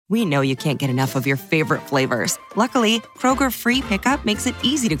We know you can't get enough of your favorite flavors. Luckily, Kroger Free Pickup makes it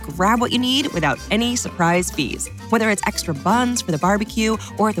easy to grab what you need without any surprise fees. Whether it's extra buns for the barbecue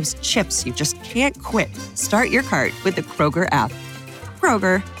or those chips you just can't quit, start your cart with the Kroger app.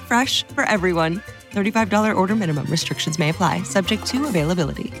 Kroger, fresh for everyone. $35 order minimum. Restrictions may apply. Subject to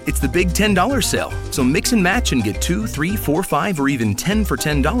availability. It's the big $10 sale. So mix and match and get 2, 3, 4, 5, or even 10 for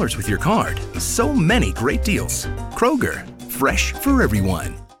 $10 with your card. So many great deals. Kroger, fresh for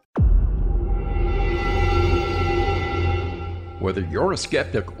everyone. Whether you're a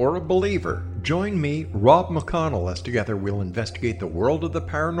skeptic or a believer, join me, Rob McConnell, as together we'll investigate the world of the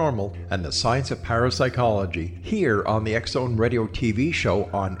paranormal and the science of parapsychology here on the X-Zone Radio TV show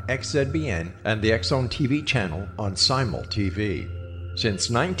on XZBN and the X-Zone TV channel on Simul TV.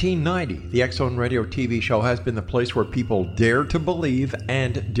 Since 1990, the X-Zone Radio TV show has been the place where people dare to believe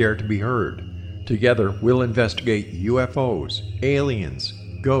and dare to be heard. Together, we'll investigate UFOs, aliens,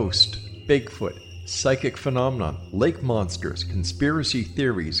 ghosts, Bigfoot, psychic phenomenon, lake monsters, conspiracy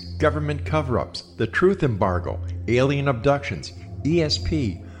theories, government cover-ups, the truth embargo, alien abductions,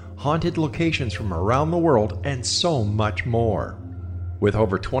 ESP, haunted locations from around the world, and so much more. With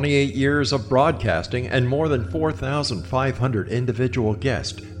over 28 years of broadcasting and more than 4,500 individual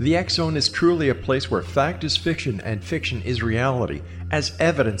guests, the X-Zone is truly a place where fact is fiction and fiction is reality, as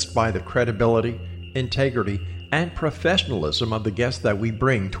evidenced by the credibility, integrity, and professionalism of the guests that we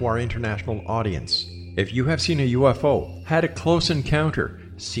bring to our international audience. If you have seen a UFO, had a close encounter,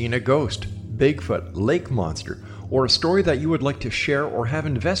 seen a ghost, Bigfoot, lake monster, or a story that you would like to share or have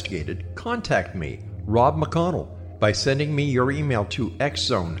investigated, contact me, Rob McConnell, by sending me your email to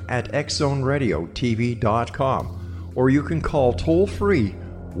xzone@xzoneradiotv.com, or you can call toll-free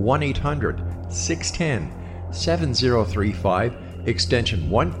 1-800-610-7035, extension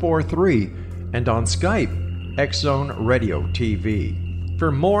 143, and on Skype, X-Zone Radio TV.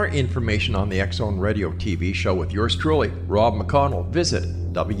 For more information on the X-Zone Radio TV show with yours truly, Rob McConnell,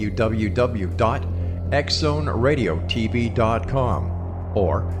 visit www.xzoneradiotv.com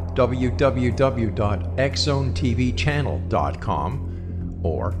or www.xzonetvchannel.com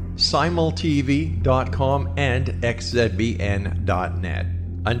or simultv.com and xzbn.net.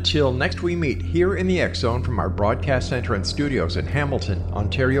 Until next we meet here in the X-Zone from our broadcast center and studios in Hamilton,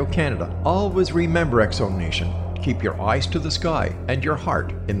 Ontario, Canada, always remember, X-Zone Nation, keep your eyes to the sky and your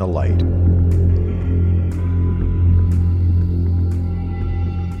heart in the light.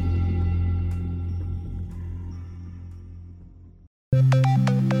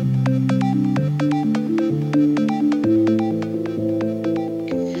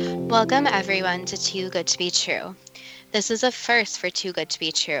 Welcome everyone to Too Good to Be True. This is a first for Too Good to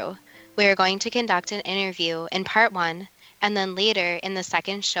Be True. We are going to conduct an interview in part 1, and then later in the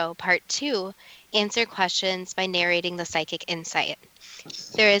second show, part 2, answer questions by narrating the psychic insight.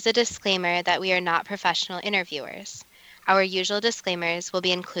 There is a disclaimer that we are not professional interviewers. Our usual disclaimers will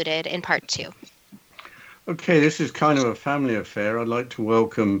be included in part 2. Okay, this is kind of a family affair. I'd like to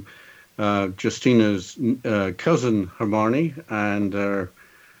welcome Justina's cousin Hermione and her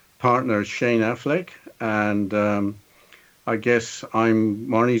partner Shane Affleck, and I guess I'm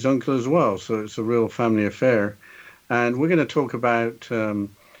Marnie's uncle as well, so it's a real family affair. And we're going to talk about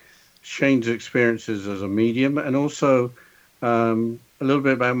Shane's experiences as a medium, and also a little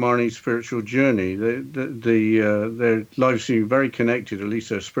bit about Marnie's spiritual journey. Their lives seem very connected, at least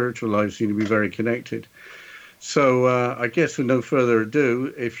their spiritual lives seem to be very connected. So I guess with no further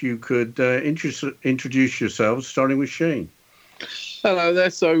ado, if you could introduce yourselves, starting with Shane. Hello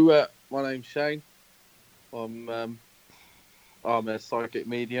there. So my name's Shane. I'm a psychic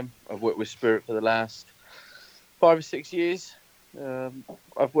medium. I've worked with spirit for the last 5 or 6 years.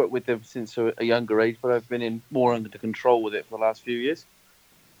 I've worked with them since a younger age, but I've been more under control with it for the last few years.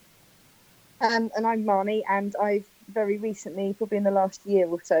 And I'm Marnie, and I've very recently, probably in the last year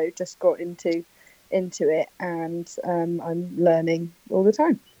or so, just got into it, and I'm learning all the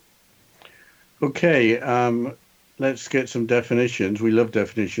time. Okay, let's get some definitions. We love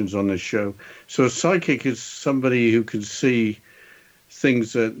definitions on this show. So a psychic is somebody who can see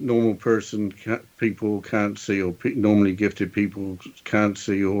things that normal people can't see, or normally gifted people can't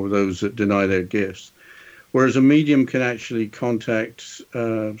see, or those that deny their gifts. Whereas a medium can actually contact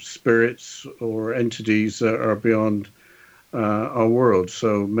spirits or entities that are beyond our world.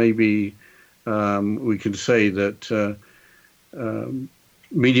 So maybe we can say that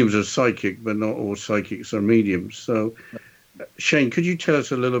mediums are psychic, but not all psychics are mediums. So, Shane, could you tell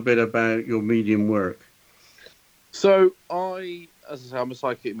us a little bit about your medium work? So as I say, I'm a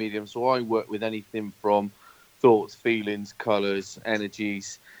psychic medium, so I work with anything from thoughts, feelings, colours,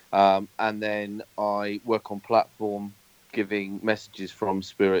 energies, and then I work on platform giving messages from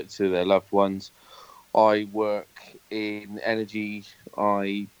spirit to their loved ones. I work in energy.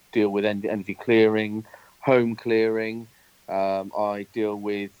 I deal with energy clearing, home clearing. I deal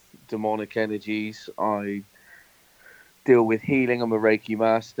with demonic energies. I deal with healing. I'm a Reiki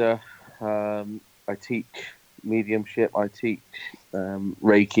Master. I teach mediumship. I teach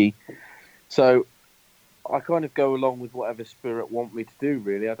Reiki. So I kind of go along with whatever spirit want me to do,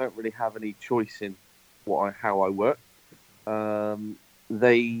 really. I don't really have any choice in how I work.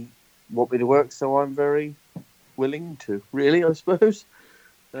 They want me to work, so I'm very willing to, really, I suppose.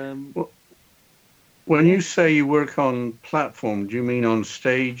 When you say you work on platform, do you mean on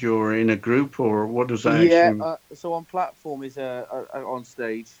stage or in a group, or what does that actually mean? So on platform is on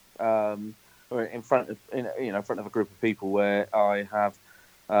stage, or in front of a group of people where I have.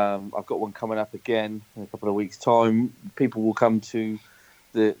 I've got one coming up again in a couple of weeks' time. People will come to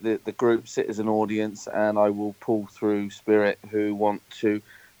the group, sit as an audience, and I will pull through spirit who want to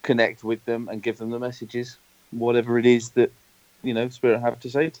connect with them and give them the messages, whatever it is that spirit have to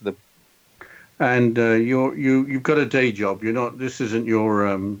say to them. And you've got a day job. You're not. This isn't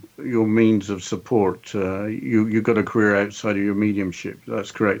your means of support. You've got a career outside of your mediumship.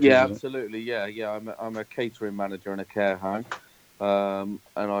 That's correct. Yeah, absolutely. Yeah. I'm a catering manager in a care home, and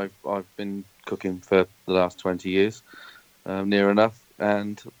I've been cooking for the last 20 years, near enough.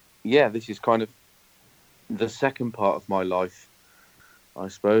 And yeah, this is kind of the second part of my life, I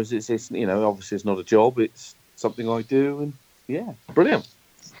suppose. It's obviously it's not a job. It's something I do, and yeah, brilliant.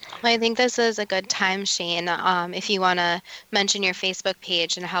 Well, I think this is a good time, Shane, if you want to mention your Facebook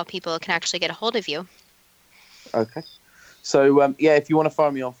page and how people can actually get a hold of you. Okay. So, if you want to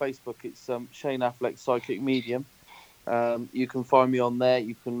find me on Facebook, it's Shane Affleck Psychic Medium. You can find me on there.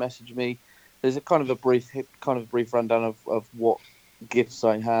 You can message me. There's a kind of a brief rundown of what gifts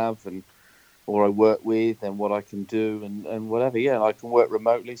I have or I work with and what I can do and whatever. Yeah, I can work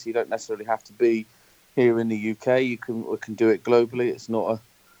remotely, so you don't necessarily have to be here in the UK. We can do it globally. It's not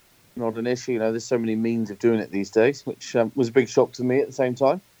an issue. There's so many means of doing it these days, which was a big shock to me at the same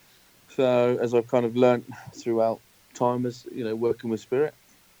time. So as I've kind of learnt throughout time as working with spirit.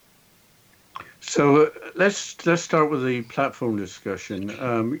 So let's start with the platform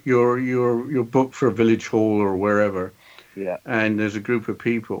discussion. You're booked for a village hall or wherever, yeah, and there's a group of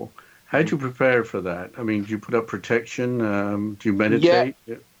people. How do you prepare for that? I mean, do you put up protection? Do you meditate?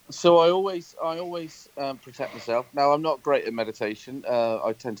 Yeah. So I always protect myself. Now, I'm not great at meditation.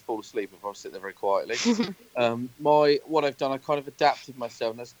 I tend to fall asleep if I sit there very quietly. What I've done, I kind of adapted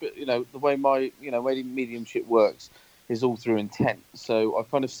myself. And that's, the way my mediumship works is all through intent. So I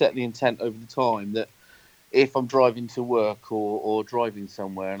kind of set the intent over the time that if I'm driving to work or driving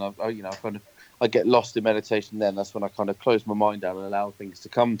somewhere, and I get lost in meditation, then that's when I kind of close my mind down and allow things to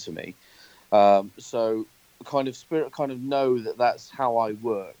come to me. So kind of spirit kind of know that that's how I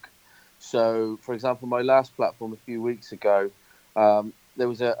work. So, for example, my last platform a few weeks ago, there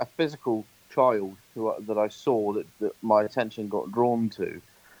was a physical child that I saw that my attention got drawn to,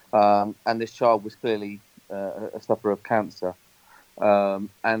 and this child was clearly a sufferer of cancer.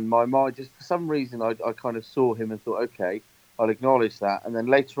 And my mind, just for some reason, I kind of saw him and thought, okay, I'll acknowledge that. And then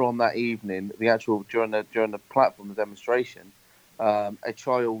later on that evening, during the platform, the demonstration, a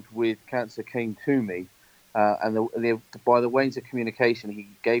child with cancer came to me. And by the ways of communication he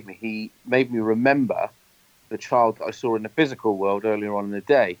gave me, he made me remember the child that I saw in the physical world earlier on in the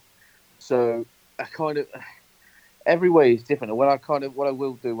day. So I kind of, every way is different. And what I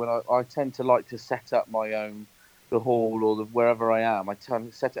will do when I tend to like to set up the hall or wherever I am, I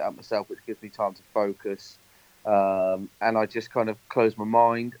tend to set it up myself, which gives me time to focus. And I just kind of close my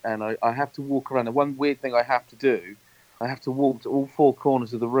mind, and I have to walk around. And one weird thing I have to do, I have to walk to all four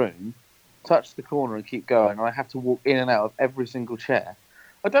corners of the room, touch the corner and keep going. And I have to walk in and out of every single chair.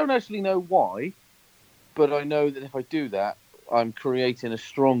 I don't actually know why, but I know that if I do that, I'm creating a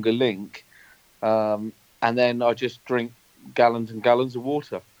stronger link. And then I just drink gallons and gallons of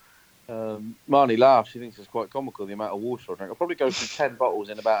water. Marnie laughs. She thinks it's quite comical, the amount of water I drink. I'll probably go through 10 bottles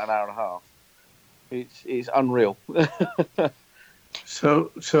in about an hour and a half. It's unreal.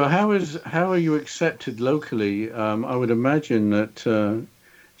 So how are you accepted locally? I would imagine that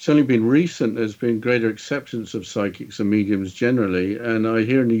it's only been recent there's been greater acceptance of psychics and mediums generally, and I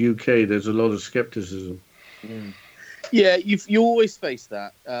hear in the UK there's a lot of skepticism. Yeah, you always face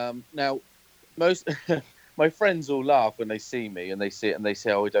that. Now, most my friends all laugh when they see me and they see it and they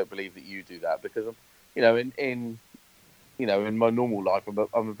say, "Oh, I don't believe that you do that," because in my normal life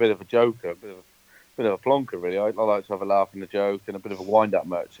I'm a bit of a joker, a bit of a plonker, really. I like to have a laugh and a joke and a bit of a wind-up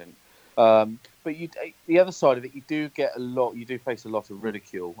merchant. But the other side of it, you do face a lot of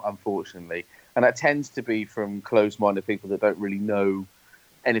ridicule, unfortunately. And that tends to be from closed-minded people that don't really know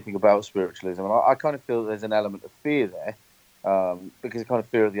anything about spiritualism. And I kind of feel that there's an element of fear there, because it's kind of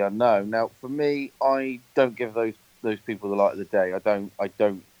fear of the unknown. Now, for me, I don't give those people the light of the day. I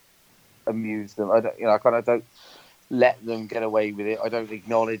don't amuse them. I kind of don't let them get away with it. I don't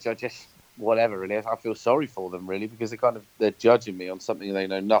acknowledge. I just whatever. Really, I feel sorry for them really, because they're judging me on something they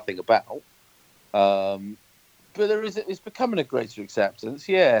know nothing about. But it's becoming a greater acceptance,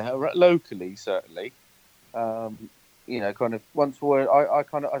 locally certainly. Kind of once word. I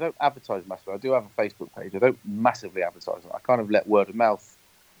don't advertise massively. I do have a Facebook page. I don't massively advertise it. I kind of let word of mouth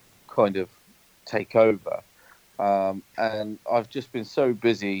kind of take over, and I've just been so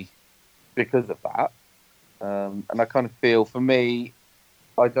busy because of that. And I kind of feel, for me,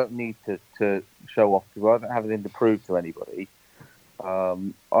 I don't need to show off, because I don't have anything to prove to anybody.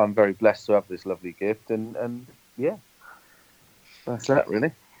 I'm very blessed to have this lovely gift, and yeah, that's that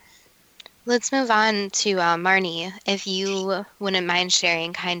really. Let's move on to Marnie, if you wouldn't mind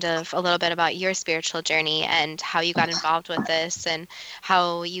sharing kind of a little bit about your spiritual journey and how you got involved with this and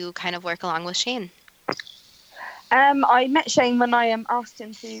how you kind of work along with Shane. I met Shane when I asked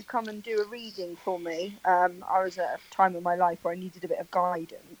him to come and do a reading for me. I was at a time in my life where I needed a bit of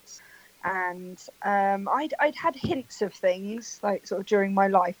guidance, and I'd had hints of things like sort of during my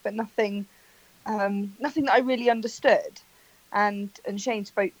life, but nothing that I really understood. And Shane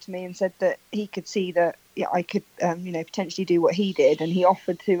spoke to me and said that he could see that I could potentially do what he did, and he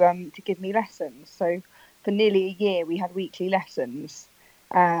offered to give me lessons. So for nearly a year we had weekly lessons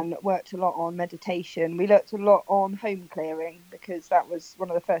and worked a lot on meditation. We looked a lot on home clearing, because that was one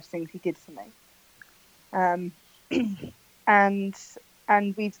of the first things he did for me. And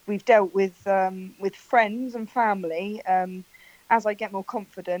we've dealt with friends and family. As I get more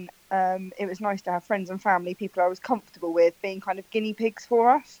confident, it was nice to have friends and family, people I was comfortable with, being kind of guinea pigs for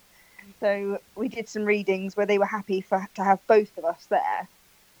us. So we did some readings where they were happy to have both of us there,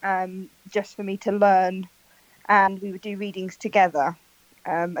 just for me to learn, and we would do readings together,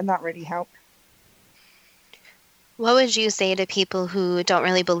 and that really helped. What would you say to people who don't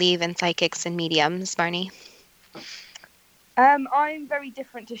really believe in psychics and mediums, Marnie? I'm very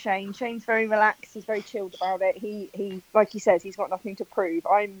different to Shane. Shane's very relaxed. He's very chilled about it. He like he says, he's got nothing to prove.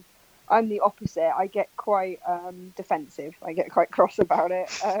 I'm the opposite. I get quite defensive. I get quite cross about it.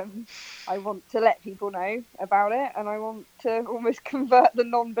 I want to let people know about it, and I want to almost convert the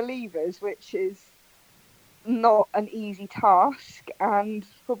non-believers, which is not an easy task and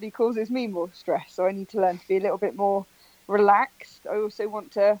probably causes me more stress. So I need to learn to be a little bit more relaxed. I also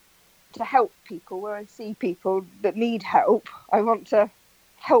want to help people. Where I see people that need help, I want to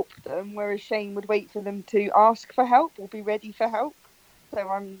help them, whereas Shane would wait for them to ask for help or be ready for help. So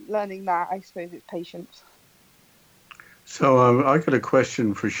I'm learning that. I suppose it's patience. So I got a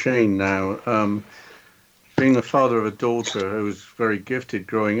question for Shane now. Being the father of a daughter who was very gifted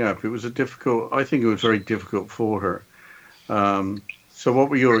growing up, I think it was very difficult for her. So what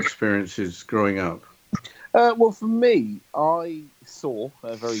were your experiences growing up? Well, for me, I saw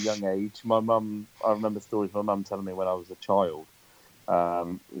at a very young age. I remember stories my mum telling me when I was a child.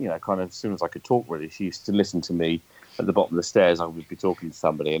 Kind of as soon as I could talk, really, she used to listen to me at the bottom of the stairs. I would be talking to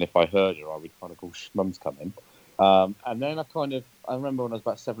somebody, and if I heard her, I would kind of go, "Mum's coming." And then I remember when I was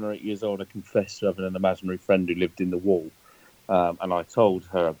about 7 or 8 years old, I confessed to having an imaginary friend who lived in the wall, and I told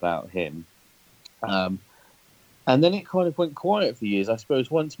her about him. And then it kind of went quiet for years. I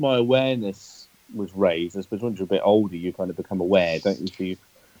suppose once my awareness was raised, I suppose once you're a bit older, you kind of become aware, don't you? So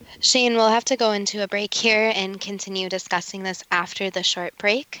Shane, we'll have to go into a break here and continue discussing this after the short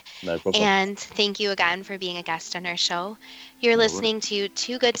break. No problem. And thank you again for being a guest on our show. You're listening to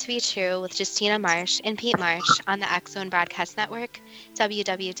Too Good to Be True with Justina Marsh and Pete Marsh on the X Zone Broadcast Network,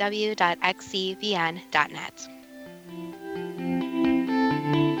 www.xcvn.net.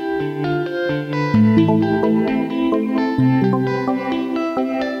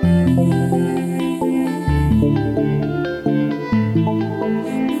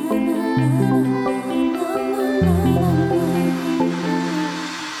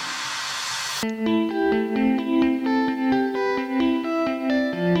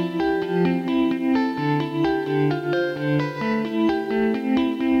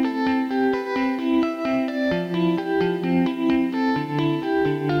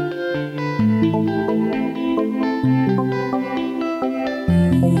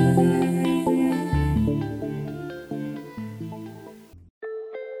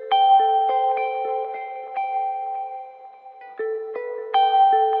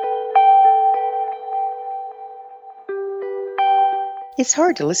 It's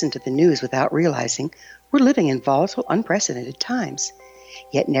hard to listen to the news without realizing we're living in volatile, unprecedented times.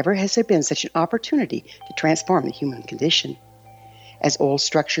 Yet never has there been such an opportunity to transform the human condition. As old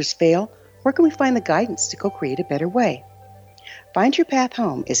structures fail, where can we find the guidance to co-create a better way? Find Your Path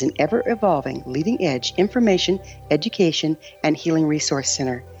Home is an ever-evolving, leading-edge information, education, and healing resource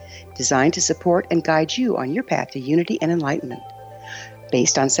center designed to support and guide you on your path to unity and enlightenment.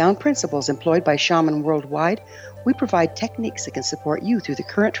 Based on sound principles employed by shamans worldwide, we provide techniques that can support you through the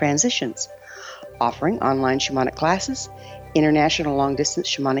current transitions, offering online shamanic classes, international long-distance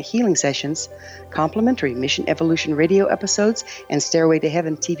shamanic healing sessions, complimentary Mission Evolution radio episodes and Stairway to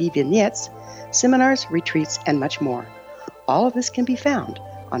Heaven TV vignettes, seminars, retreats, and much more. All of this can be found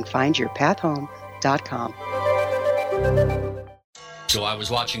on findyourpathhome.com. So I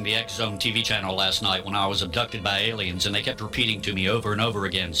was watching the X Zone TV channel last night when I was abducted by aliens, and they kept repeating to me over and over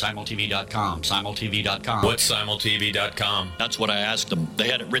again, simultv.com, simultv.com. What's simultv.com? That's what I asked them. They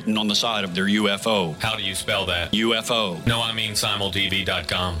had it written on the side of their UFO. How do you spell that? UFO. No, I mean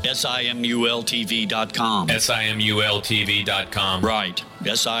simultv.com. simultv.com. simultv.com. Right.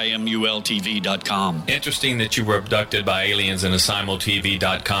 simultv.com. Interesting that you were abducted by aliens in a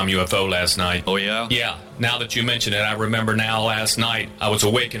simultv.com UFO last night. Oh, yeah? Yeah. Now that you mention it, I remember now last night I was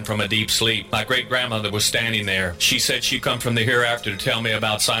awakened from a deep sleep. My great-grandmother was standing there. She said she'd come from the hereafter to tell me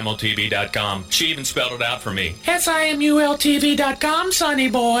about simultv.com. She even spelled it out for me. simultv.com,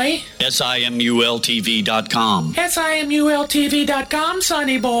 sonny boy. simultv.com. simultv.com,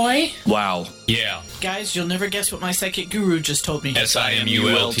 sonny boy. Wow. Yeah. Guys, you'll never guess what my psychic guru just told me.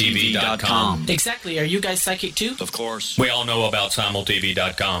 simultv.com. Exactly. Are you guys psychic too? Of course. We all know about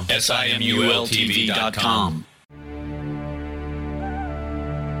simultv.com. simultv.com.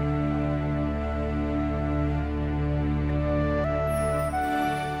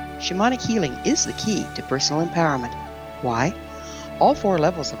 Shamanic healing is the key to personal empowerment. Why? All 4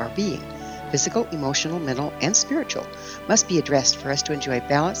 levels of our being, physical, emotional, mental, and spiritual, must be addressed for us to enjoy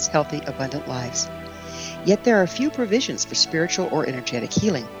balanced, healthy, abundant lives. Yet there are few provisions for spiritual or energetic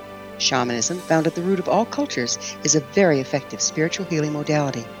healing. Shamanism, found at the root of all cultures, is a very effective spiritual healing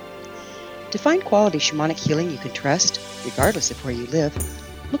modality. To find quality shamanic healing you can trust, regardless of where you live,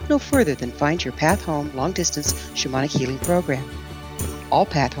 look no further than Find Your Path Home long-distance shamanic healing program. All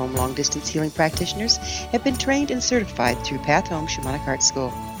Path Home long-distance healing practitioners have been trained and certified through Path Home Shamanic Art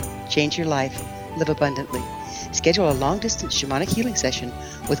School. Change your life. Live abundantly. Schedule a long-distance shamanic healing session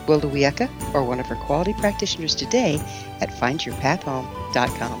with Wilda Wieka or one of her quality practitioners today at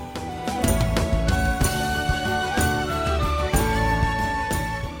findyourpathhome.com.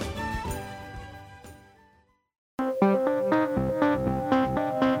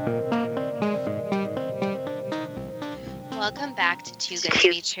 Welcome back to Too Good to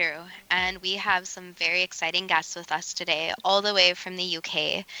Be True, and we have some very exciting guests with us today, all the way from the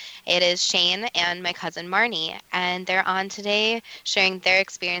UK. It is Shane and my cousin Marnie, and they're on today sharing their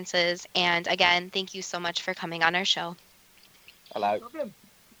experiences, and again, thank you so much for coming on our show. Hello.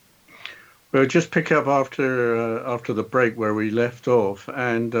 We'll just pick up after the break where we left off,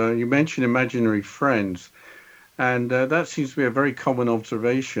 and you mentioned imaginary friends. And that seems to be a very common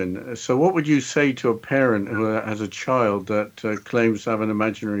observation. So what would you say to a parent who has a child that claims to have an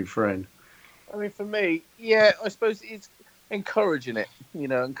imaginary friend? I mean, for me, yeah, I suppose it's encouraging it,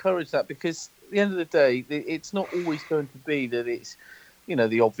 encourage that, because at the end of the day, it's not always going to be that it's,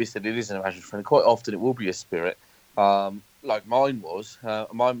 the obvious that it is an imaginary friend. Quite often it will be a spirit, like mine was.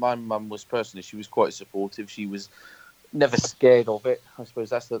 My mum was personally, she was quite supportive. She was never scared of it. I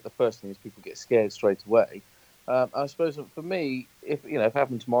suppose that's the first thing is people get scared straight away. I suppose for me, if it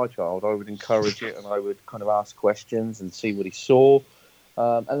happened to my child, I would encourage it and I would kind of ask questions and see what he saw.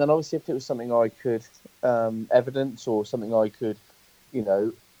 And then obviously if it was something I could evidence or something I could,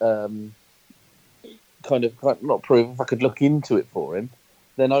 kind of not prove, if I could look into it for him,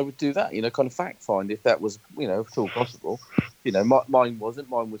 then I would do that, kind of fact find if that was, at all possible. Mine wasn't.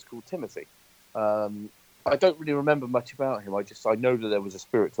 Mine was called Timothy. I don't really remember much about him. I know that there was a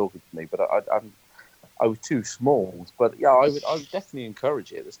spirit talking to me, but I was too small, but yeah, I would definitely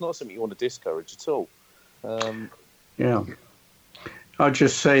encourage it. It's not something you want to discourage at all. Yeah. I'll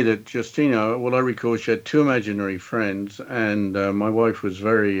just say that Justina, what I recall, she had 2 imaginary friends, and my wife was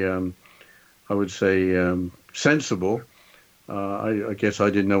very, I would say, sensible. I guess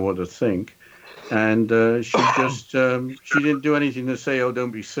I didn't know what to think. And she just, she didn't do anything to say, oh, don't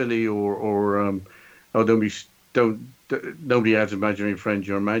be silly, or oh, nobody has imaginary friends,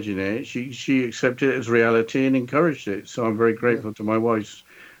 you're imagining it. She accepted it as reality and encouraged it. So I'm very grateful to my wife's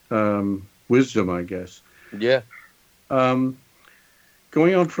wisdom, I guess. Yeah.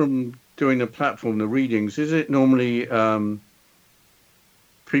 Going on from doing the platform, the readings, is it normally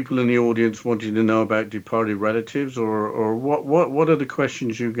people in the audience wanting to know about departed relatives, or what are the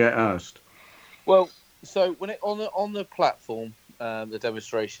questions you get asked? Well, so when on the platform, the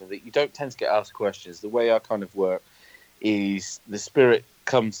demonstration, that you don't tend to get asked questions. The way I kind of work is the spirit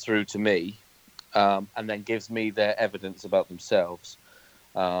comes through to me, and then gives me their evidence about themselves,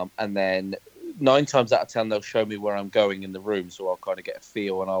 and then 9 times out of 10 they'll show me where I'm going in the room, so I'll kind of get a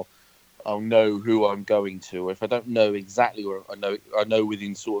feel, and I'll know who I'm going to. If I don't know exactly where, I know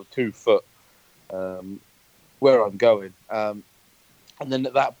within sort of 2 foot where I'm going. And then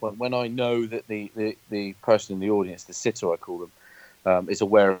at that point, when I know that the person in the audience, the sitter I call them, is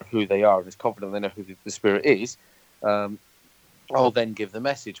aware of who they are and is confident they know who the spirit is, I'll then give the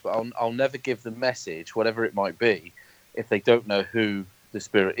message. But I'll never give the message, whatever it might be, if they don't know who the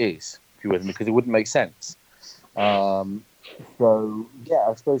spirit is, if you're with me, because it wouldn't make sense. So, yeah,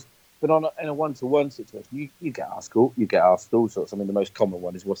 I suppose... But in a one-to-one situation, you get asked all sorts. I mean, the most common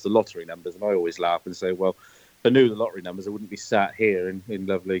one is, what's the lottery numbers? And I always laugh and say, well, if I knew the lottery numbers, I wouldn't be sat here in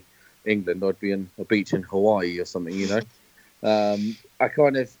lovely England. I'd be on a beach in Hawaii or something, you know. I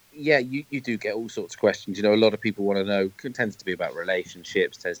kind of, yeah, you do get all sorts of questions. You know, a lot of people want to know, it tends to be about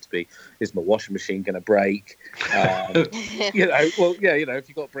relationships, tends to be, is my washing machine going to break? You know, well, yeah, you know, if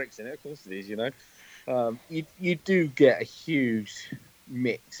you've got bricks in it, of course it is, you know. You do get a huge...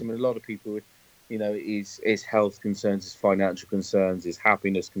 mix. I mean, a lot of people, you know, is health concerns, is financial concerns, is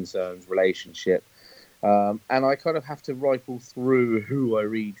happiness concerns, relationship, and I kind of have to rifle through who I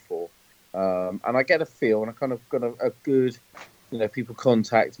read for, and I get a feel, and I kind of got a good, you know, people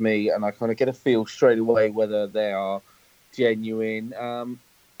contact me, and I kind of get a feel straight away whether they are genuine. And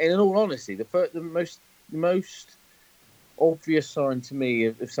in all honesty, the most obvious sign to me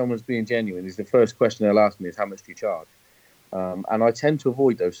if someone's being genuine is the first question they'll ask me is, how much do you charge? And I tend to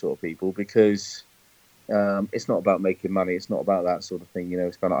avoid those sort of people because it's not about making money. It's not about that sort of thing. You know,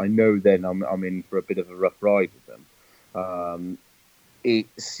 it's kind of, I know then I'm in for a bit of a rough ride with them.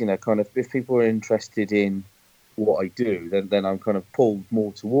 It's, you know, kind of, if people are interested in what I do, then I'm kind of pulled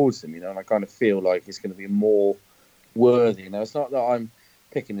more towards them, you know, and I kind of feel like it's going to be more worthy. You know, it's not that I'm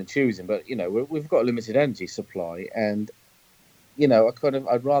picking and choosing, but, you know, we've got a limited energy supply, and, you know,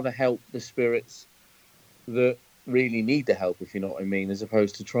 I'd rather help the spirits that really need the help, if you know what I mean, as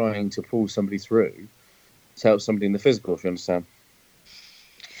opposed to trying to pull somebody through to help somebody in the physical, if you understand.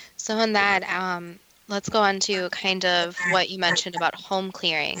 So on that, let's go on to kind of what you mentioned about home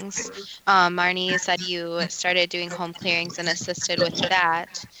clearings. Marnie said you started doing home clearings and assisted with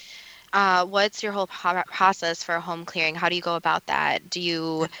that. What's your whole process for a home clearing? How do you go about that? Do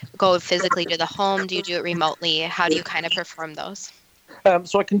you go physically to the home? Do you do it remotely? How do you kind of perform those?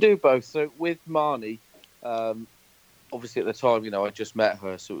 So I can do both. So with Marnie, obviously at the time, you know, I just met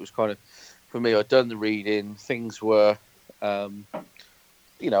her, so it was kind of, for me, I'd done the reading, things were,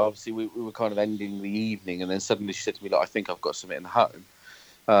 you know, obviously we were kind of ending the evening, and then suddenly she said to me, like, I think I've got something in the home.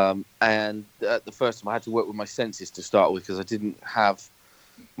 And at the first time I had to work with my senses to start with, because I didn't have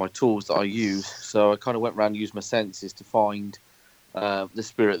my tools that I use, so I kind of went around and used my senses to find the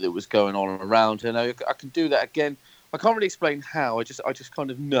spirit that was going on around her. And I can do that again. I can't really explain how. I just kind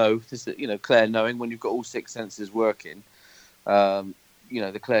of know. There's, you know, Claire knowing, when you've got all 6 senses working. You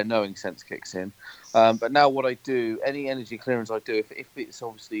know, the Claire knowing sense kicks in. But now what I do, any energy clearance I do, if it's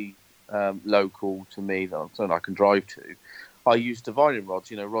obviously local to me, that I can drive to, I use divining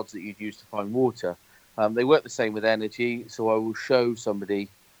rods. You know, rods that you'd use to find water. They work the same with energy. So I will show somebody.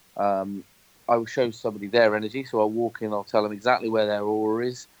 Their energy. So I'll walk in. I'll tell them exactly where their aura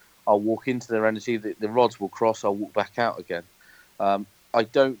is. I'll walk into their energy, the rods will cross, I'll walk back out again. I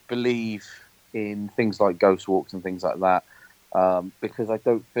don't believe in things like ghost walks and things like that, because I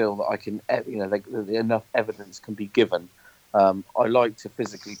don't feel that I can, you know, enough evidence can be given. I like to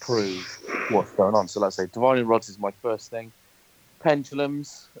physically prove what's going on. So let's say divining rods is my first thing.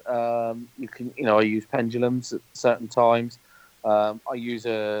 Pendulums, I use pendulums at certain times. I use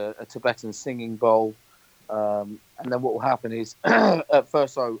a Tibetan singing bowl. And then what will happen is, at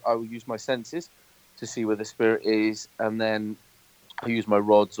first I will use my senses to see where the spirit is, and then I use my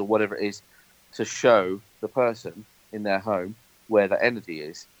rods or whatever it is to show the person in their home where that energy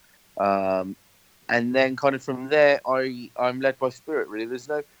is. And then kind of from there, I'm led by spirit, really. There's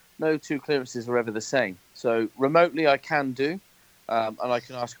no 2 clearances are ever the same. So remotely I can do, and I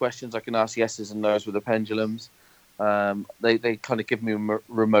can ask questions. I can ask yeses and nos with the pendulums. They kind of give me a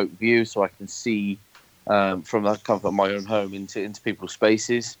remote view, so I can see from the comfort of my own home into people's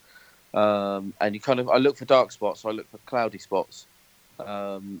spaces, and I look for dark spots, I look for cloudy spots,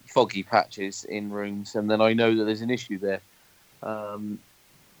 foggy patches in rooms, and then I know that there's an issue there, and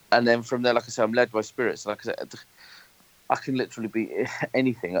then from there, like I said, I'm led by spirits. Like I said, I can literally be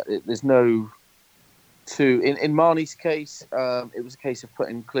anything. There's no in Marnie's case, it was a case of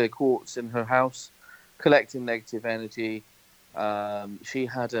putting clear quartz in her house, collecting negative energy. She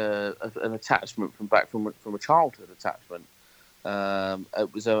had an attachment from a childhood attachment.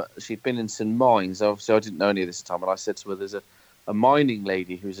 She'd been in some mines. Obviously, I didn't know any of this time, and I said to her, "There's a mining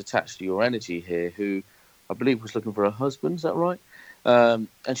lady who's attached to your energy here, who I believe was looking for a husband. Is that right?" And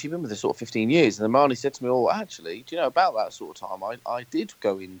she'd been with her sort of 15 years. And then Marnie said to me, "Oh, actually, do you know about that sort of time? I did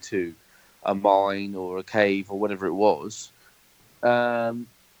go into a mine or a cave or whatever it was."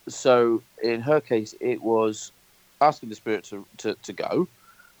 So in her case, it was asking the spirit to go.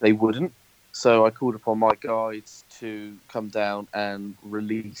 They wouldn't. So I called upon my guides to come down and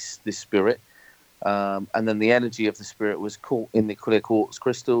release this spirit. And then the energy of the spirit was caught in the clear quartz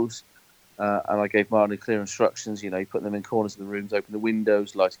crystals. And I gave Marnie clear instructions. You put them in corners of the rooms, open the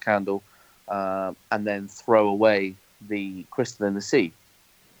windows, light a candle, and then throw away the crystal in the sea.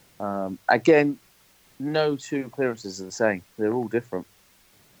 Again, no two clearances are the same. They're all different.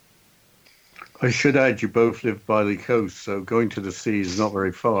 I should add, you both live by the coast, so going to the sea is not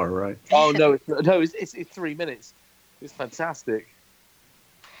very far, right? Oh, no, it's 3 minutes. It's fantastic.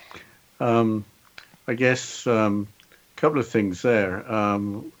 I guess a couple of things there.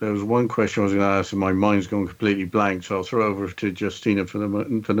 There was one question I was going to ask, and my mind's gone completely blank, so I'll throw over to Justina for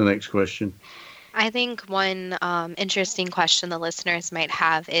the next question. I think one interesting question the listeners might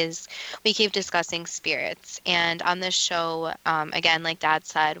have is, we keep discussing spirits, and on this show, again, like Dad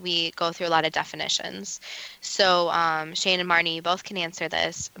said, we go through a lot of definitions. So Shane and Marnie, you both can answer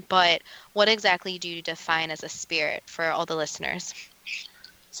this, but what exactly do you define as a spirit for all the listeners?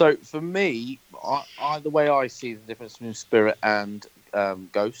 So for me, the way I see the difference between spirit and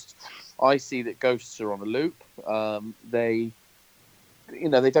ghosts, I see that ghosts are on a loop. They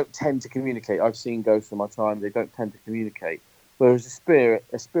don't tend to communicate. I've seen ghosts in my time. They don't tend to communicate. Whereas a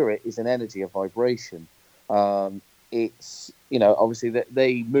spirit is an energy, a vibration. It's, obviously that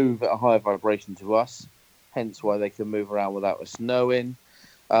they move at a higher vibration to us, hence why they can move around without us knowing.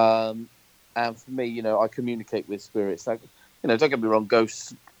 And for me, I communicate with spirits. Like, don't get me wrong,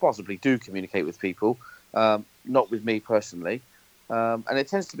 ghosts possibly do communicate with people, not with me personally. And it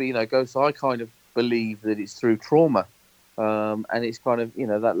tends to be, ghosts, I kind of believe that it's through trauma. And it's kind of,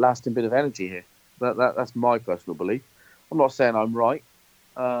 that lasting bit of energy here. That's my personal belief. I'm not saying I'm right,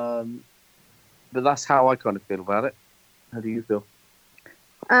 but that's how I kind of feel about it. How do you feel?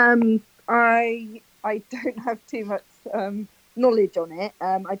 I don't have too much knowledge on it.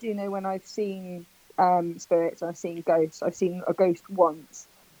 I do know when I've seen spirits, I've seen ghosts. I've seen a ghost once,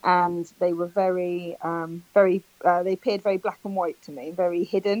 and they were very, they appeared very black and white to me, very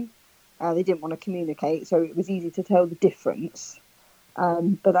hidden. They didn't want to communicate, so it was easy to tell the difference.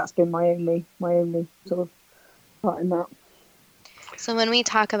 But that's been my only sort of part in that. So when we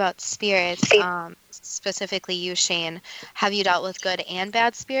talk about spirits, specifically you, Shane, have you dealt with good and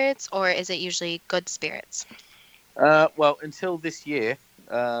bad spirits, or is it usually good spirits? Well, until this year,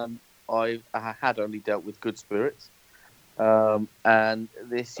 I had only dealt with good spirits. And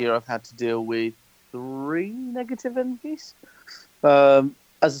this year I've had to deal with 3 negative energies.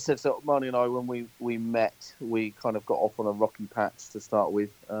 As I said, so Marnie and I, when we met, we kind of got off on a rocky patch to start with.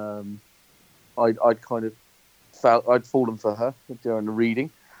 I'd kind of felt I'd fallen for her during the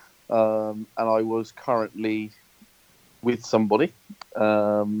reading, and I was currently with somebody,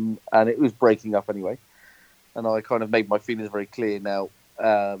 and it was breaking up anyway. And I kind of made my feelings very clear. Now,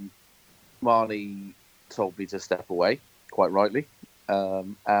 Marnie told me to step away, quite rightly.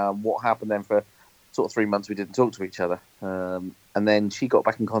 And what happened then for sort of 3 months, we didn't talk to each other. And then she got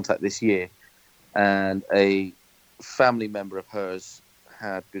back in contact this year, and a family member of hers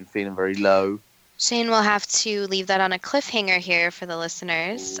had been feeling very low. Shane will have to leave that on a cliffhanger here for the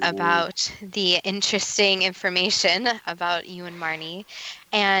listeners about the interesting information about you and Marnie.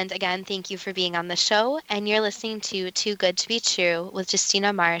 And again, thank you for being on the show. And you're listening to Too Good to Be True with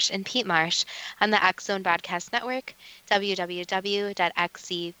Justina Marsh and Pete Marsh on the X Zone Broadcast Network, www.xzbn.net.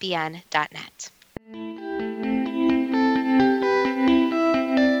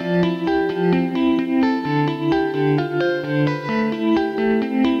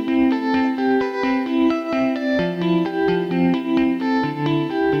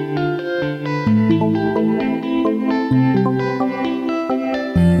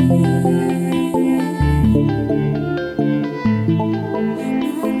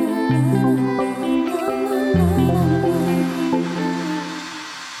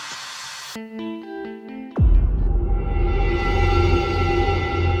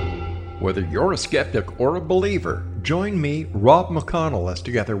 Whether you're a skeptic or a believer, Join me, Rob McConnell, as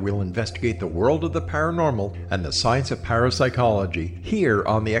together we'll investigate the world of the paranormal and the science of parapsychology here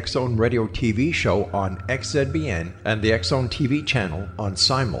on the X-Zone Radio TV show on XZBN and the X-Zone TV channel on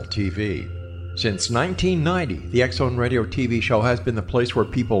Simul TV. Since 1990, the X-Zone Radio TV show has been the place where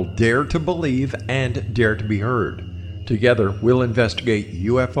people dare to believe and dare to be heard. Together, we'll investigate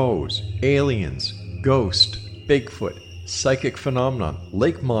UFOs, aliens, ghosts, Bigfoot, psychic phenomenon,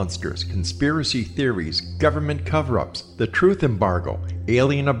 lake monsters, conspiracy theories, government cover-ups, the truth embargo,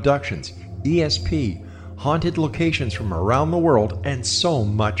 alien abductions, ESP, haunted locations from around the world, and so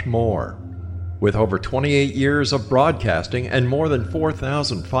much more. With over 28 years of broadcasting and more than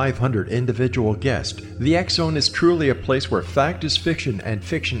 4,500 individual guests, the X-Zone is truly a place where fact is fiction and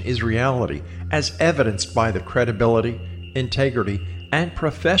fiction is reality, as evidenced by the credibility, integrity, and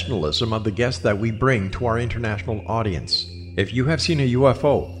professionalism of the guests that we bring to our international audience. If you have seen a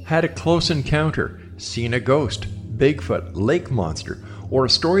UFO, had a close encounter, seen a ghost, Bigfoot, lake monster, or a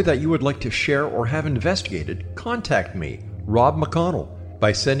story that you would like to share or have investigated, contact me, Rob McConnell,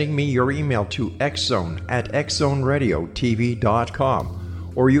 by sending me your email to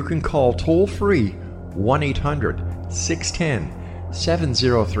xzone@xzoneradiotv.com, or you can call toll-free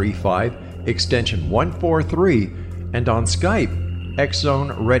 1-800-610-7035, extension 143, and on Skype,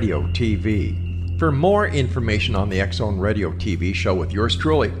 X-Zone Radio TV. For more information on the X-Zone Radio TV show with yours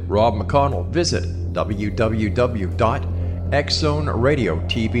truly, Rob McConnell, visit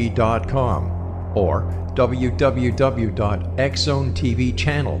www.xzoneradiotv.com or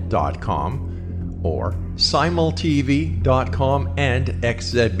www.xzonetvchannel.com or simultv.com and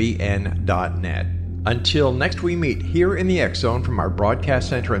xzbn.net. Until next we meet here in the X-Zone from our broadcast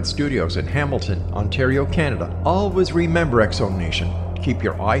center and studios in Hamilton, Ontario, Canada, always remember, X-Zone Nation, keep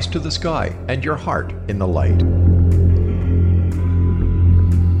your eyes to the sky and your heart in the light.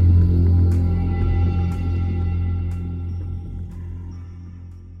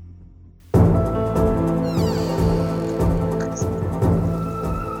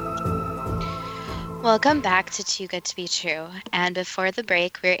 Welcome back to Too Good to Be True. And before the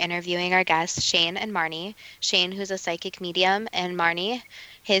break, we're interviewing our guests, Shane and Marnie. Shane, who's a psychic medium, and Marnie,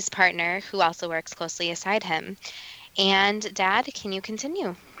 his partner, who also works closely aside him. And Dad, can you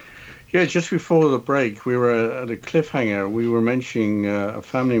continue? Yeah, just before the break, we were at a cliffhanger. We were mentioning a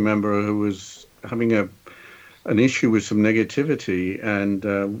family member who was having an issue with some negativity,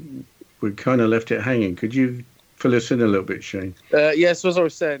 and we kind of left it hanging. Could you fill us in a little bit, Shane? Yes, as I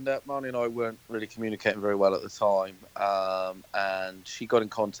was saying, Marnie and I weren't really communicating very well at the time, and she got in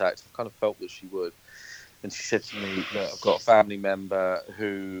contact. I kind of felt that she would, and she said to me that I've got a family member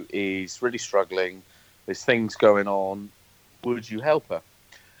who is really struggling. There's things going on. Would you help her?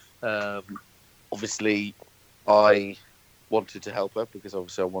 Obviously, I wanted to help her because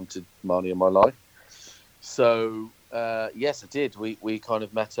obviously I wanted Marnie in my life. So yes, I did. We kind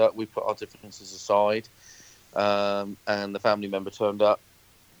of met up. We put our differences aside. And the family member turned up,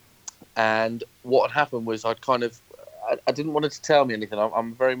 and what had happened was I didn't want her to tell me anything.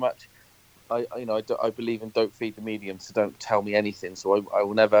 I'm very much, I believe in don't feed the medium, so don't tell me anything. So I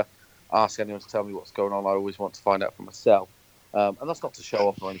will never ask anyone to tell me what's going on. I always want to find out for myself, and that's not to show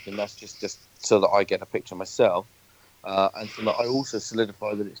off or anything. That's just so that I get a picture myself, and so that I also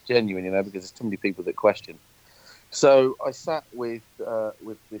solidify that it's genuine. Because there's too many people that question. So I sat with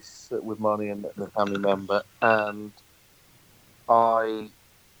Marnie and the family member, and I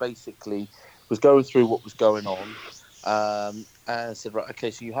basically was going through what was going on, and said, right,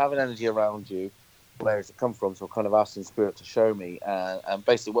 okay, so you have an energy around you. Where does it come from? So I kind of asked in spirit to show me, and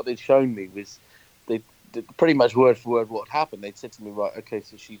basically what they'd shown me was they pretty much word for word what happened. They'd said to me, right, okay,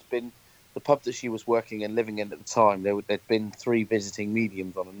 so she's been the pub that she was working and living in at the time. There'd been 3 visiting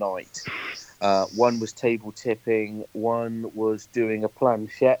mediums on a night. One was table tipping, one was doing a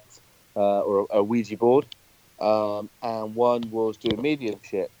planchette or a Ouija board, and one was doing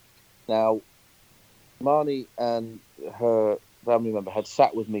mediumship. Now, Marnie and her family member had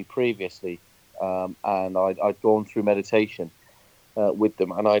sat with me previously, and I'd gone through meditation with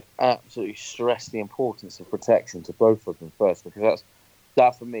them, and I'd absolutely stressed the importance of protection to both of them first, because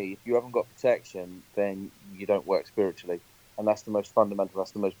that for me, if you haven't got protection, then you don't work spiritually. And that's the most fundamental,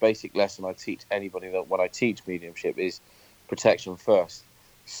 that's the most basic lesson I teach anybody that when I teach mediumship is protection first.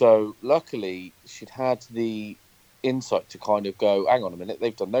 So luckily, she'd had the insight to kind of go, hang on a minute,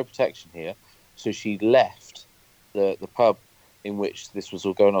 they've done no protection here. So she left the pub in which this was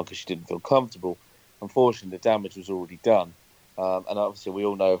all going on because she didn't feel comfortable. Unfortunately, the damage was already done. And obviously, we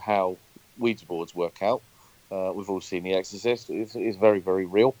all know how Ouija boards work out. We've all seen The Exorcist. It's very, very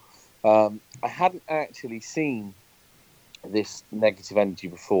real. I hadn't actually seen this negative energy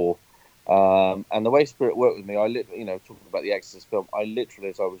before, And the way spirit worked with me, I literally, talking about the Exorcist film, I literally,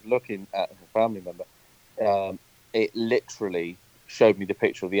 as I was looking at a family member, it literally showed me the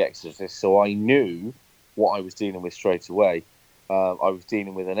picture of the Exorcist, so I knew what I was dealing with straight away. I was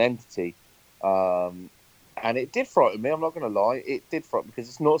dealing with an entity, and it did frighten me. I'm not going to lie, it did frighten me because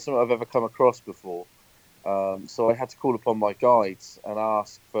it's not something I've ever come across before. So I had to call upon my guides and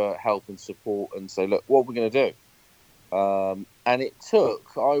ask for help and support and say, look, what are we going to do? And it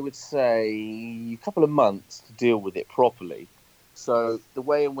took, I would say, a couple of months to deal with it properly. So the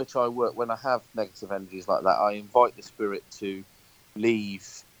way in which I work when I have negative energies like that, I invite the spirit to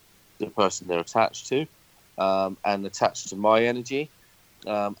leave the person they're attached to, and attached to my energy.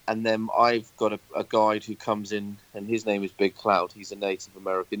 And then I've got a guide who comes in, and his name is Big Cloud. He's a Native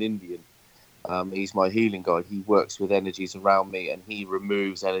American Indian. He's my healing guide. He works with energies around me, and he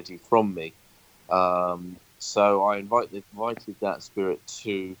removes energy from me. So I invited that spirit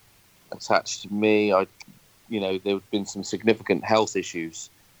to attach to me. There had been some significant health issues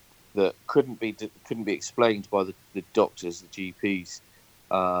that couldn't be explained by the doctors, the GPs.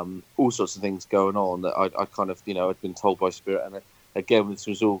 All sorts of things going on that I kind of, I'd been told by spirit. And again, this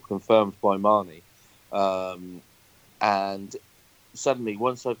was all confirmed by Marnie. And suddenly,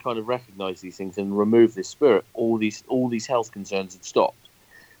 once I'd kind of recognised these things and removed this spirit, all these health concerns had stopped.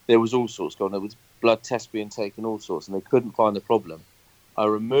 There was all sorts going on. There was blood tests being taken, all sorts, and they couldn't find the problem. I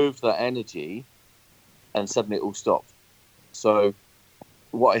removed that energy, and suddenly it all stopped. So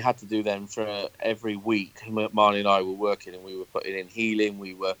what I had to do then for every week, Marnie and I were working, and we were putting in healing.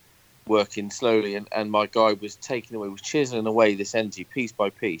 We were working slowly, and my guide was chiseling away this energy piece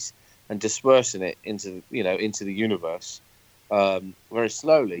by piece and dispersing it into the universe very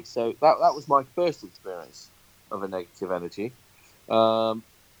slowly. So that was my first experience of a negative energy.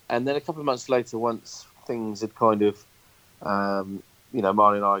 And then a couple of months later, once things had kind of, Marnie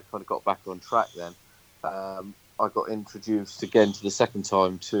and I kind of got back on track then, I got introduced again to the second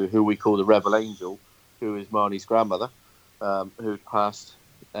time to who we call the Rebel Angel, who is Marnie's grandmother, who had passed.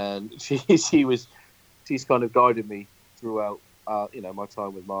 And she's kind of guided me throughout, my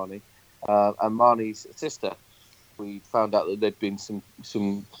time with Marnie. And Marnie's sister, we found out that there'd been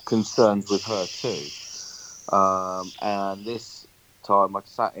some concerns with her too. And this time I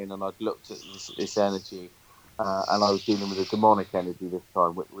sat in and I'd looked at this energy, and I was dealing with a demonic energy this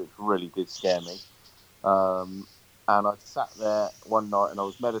time, which really did scare me. And I sat there one night and I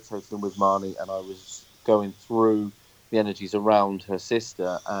was meditating with Marnie, and I was going through the energies around her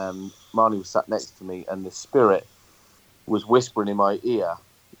sister, and Marnie was sat next to me, and the spirit was whispering in my ear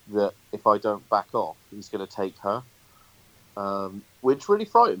that if I don't back off, he's going to take her, which really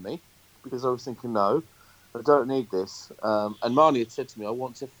frightened me, because I was thinking, no, I don't need this. And Marnie had said to me, I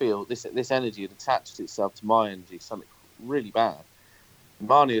want to feel this energy had attached itself to my energy, something really bad. And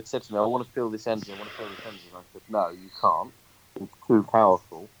Marnie had said to me, I want to feel this energy, And I said, no, you can't. It's too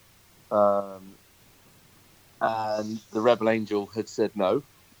powerful. And the Rebel Angel had said, no,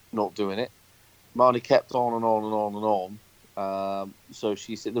 not doing it. Marnie kept on and on and on and on. So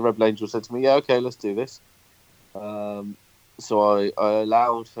the Rebel Angel said to me, yeah, okay, let's do this. So I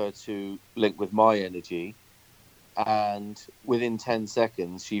allowed her to link with my energy, and within 10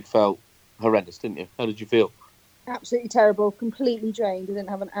 seconds, she felt horrendous, didn't you? How did you feel? Absolutely terrible, completely drained. I didn't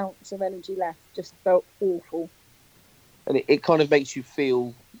have an ounce of energy left, just felt awful. And it kind of makes you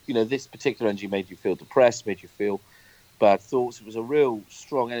feel, this particular energy made you feel depressed, made you feel bad thoughts. It was a real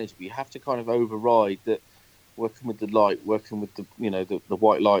strong energy, but you have to kind of override that, working with the light, working with the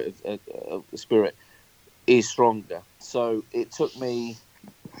white light of the spirit is stronger. So it took me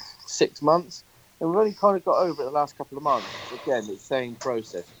 6 months, and we've only kind of got over it the last couple of months. Again, it's the same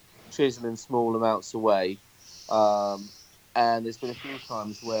process, chiseling small amounts away. And there's been a few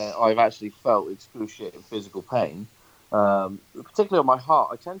times where I've actually felt excruciating physical pain, particularly on my heart.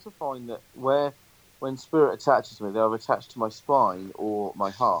 I tend to find that when spirit attaches to me, they're attached to my spine or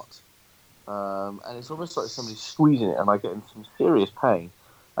my heart. And it's almost like somebody's squeezing it, and I get in some serious pain.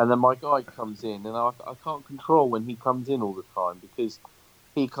 And then my guide comes in, and I can't control when he comes in all the time, because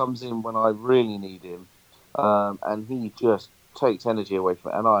he comes in when I really need him, and he just takes energy away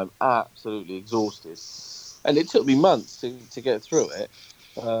from it, and I'm absolutely exhausted. And it took me months to get through it.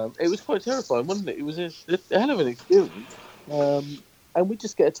 It was quite terrifying, wasn't it? It was a hell of an experience. And we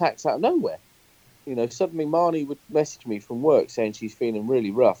just get attacks out of nowhere. Suddenly Marnie would message me from work saying she's feeling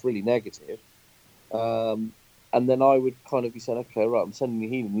really rough, really negative. And then I would kind of be saying, okay, right, I'm sending you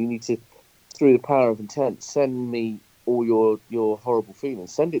healing. You need to, through the power of intent, send me all your horrible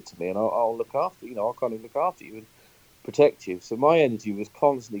feelings. Send it to me, and I'll look after you. I'll kind of look after you and protect you. So my energy was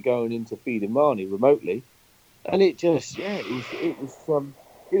constantly going into feeding Marnie remotely, and it just, it was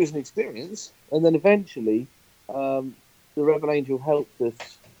it was an experience. And then eventually, the Rebel Angel helped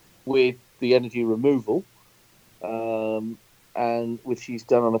us with the energy removal, and which she's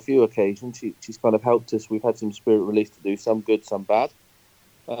done on a few occasions. She's kind of helped us. We've had some spirit release to do, some good, some bad.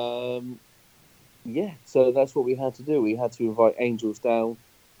 So that's what we had to do. We had to invite angels down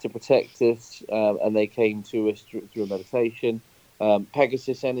to protect us, and they came to us through a meditation.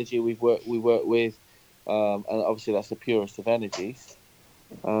 Pegasus energy we work with, and obviously that's the purest of energies.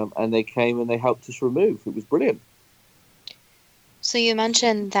 And they came and they helped us remove. It was brilliant. So you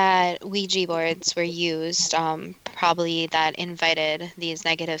mentioned that Ouija boards were used, probably that invited these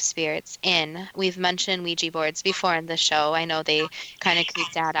negative spirits in. We've mentioned Ouija boards before in the show. I know they kind of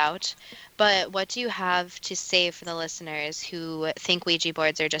creep Dad out. But what do you have to say for the listeners who think Ouija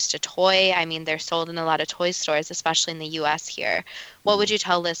boards are just a toy? I mean, they're sold in a lot of toy stores, especially in the U.S. here. What would you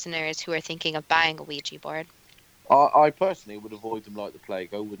tell listeners who are thinking of buying a Ouija board? I personally would avoid them like the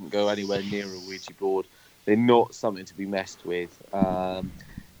plague. I wouldn't go anywhere near a Ouija board. They're not something to be messed with.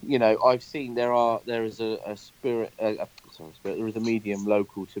 I've seen there is a medium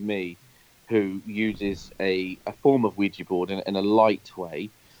local to me who uses a form of Ouija board in a light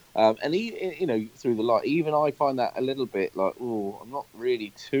way. And he, through the light, even I find that a little bit like, I'm not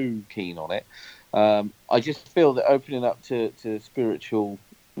really too keen on it. I just feel that opening up to spiritual,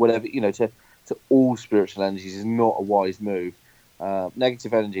 whatever, to all spiritual energies is not a wise move.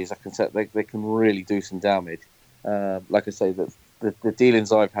 Negative energies, like I said, they can really do some damage. Like I say, the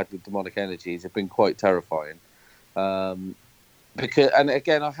dealings I've had with demonic energies have been quite terrifying. And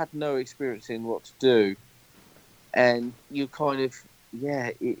again, I had no experience in what to do, and you kind of,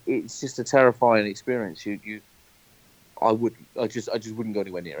 it's just a terrifying experience. I just wouldn't go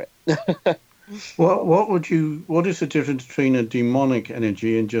anywhere near it. What is the difference between a demonic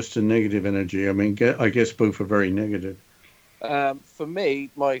energy and just a negative energy? I mean, I guess both are very negative. For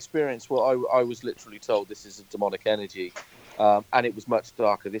me, my experience, I was literally told this is a demonic energy, and it was much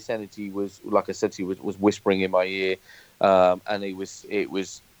darker. This energy was, like I said to you, was whispering in my ear, and it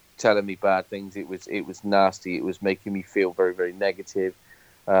was telling me bad things. It was nasty. It was making me feel very, very negative.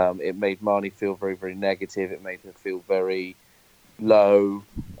 It made Marnie feel very, very negative. It made her feel very low,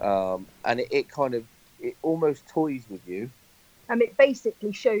 and it almost toys with you. And it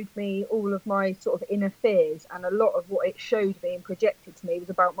basically showed me all of my sort of inner fears, and a lot of what it showed me and projected to me was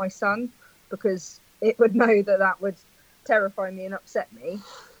about my son, because it would know that would terrify me and upset me,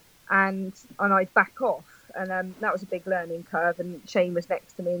 and I'd back off. And that was a big learning curve. And Shane was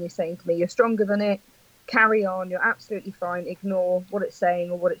next to me and he's saying to me, "You're stronger than it. Carry on. You're absolutely fine. Ignore what it's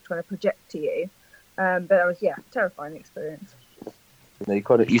saying or what it's trying to project to you." But that was, terrifying experience.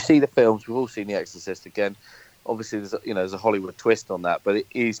 You see the films. We've all seen The Exorcist again. Obviously, there's a Hollywood twist on that, but it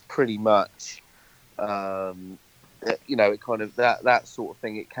is pretty much, it kind of that sort of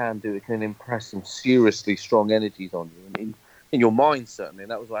thing. It can impress some seriously strong energies on you, in your mind certainly.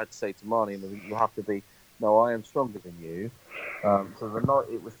 And that was what I had to say to Marnie. And you have to be, no, I am stronger than you. So the night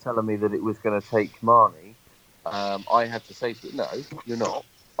it was telling me that it was going to take Marnie, I had to say to it, no, you're not.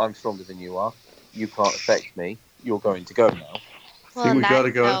 I'm stronger than you are. You can't affect me. You're going to go now. Well, on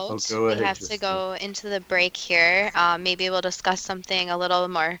that note, we have to go into the break here. Maybe we'll discuss something a little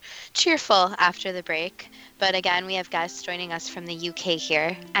more cheerful after the break. But again, we have guests joining us from the UK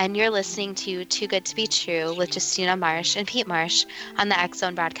here. And you're listening to Too Good to Be True with Justina Marsh and Pete Marsh on the X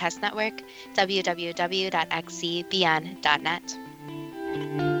Zone Broadcast Network, www.xzbn.net.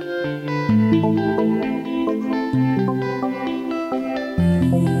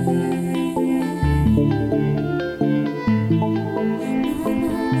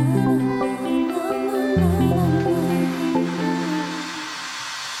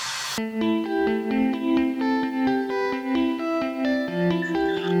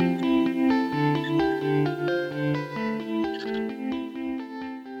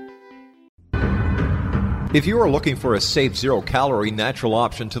 If you are looking for a safe, zero-calorie natural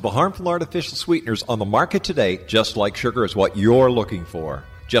option to the harmful artificial sweeteners on the market today, Just Like Sugar is what you're looking for.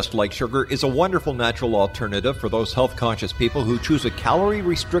 Just Like Sugar is a wonderful natural alternative for those health-conscious people who choose a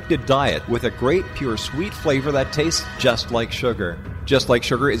calorie-restricted diet with a great, pure, sweet flavor that tastes just like sugar. Just Like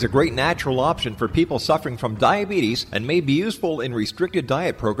Sugar is a great natural option for people suffering from diabetes and may be useful in restricted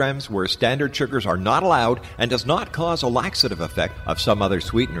diet programs where standard sugars are not allowed and does not cause a laxative effect of some other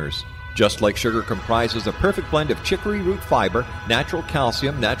sweeteners. Just Like Sugar comprises a perfect blend of chicory root fiber, natural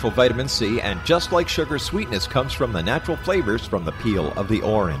calcium, natural vitamin C, and Just Like Sugar's sweetness comes from the natural flavors from the peel of the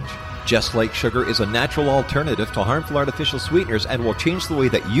orange. Just Like Sugar is a natural alternative to harmful artificial sweeteners and will change the way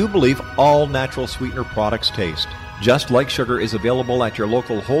that you believe all natural sweetener products taste. Just Like Sugar is available at your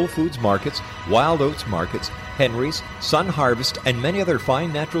local Whole Foods markets, Wild Oats markets, Henry's, Sun Harvest, and many other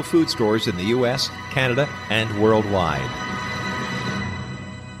fine natural food stores in the U.S., Canada, and worldwide.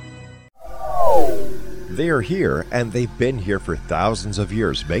 They are here, and they've been here for thousands of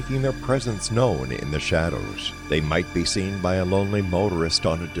years, making their presence known in the shadows. They might be seen by a lonely motorist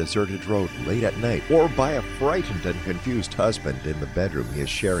on a deserted road late at night, or by a frightened and confused husband in the bedroom he is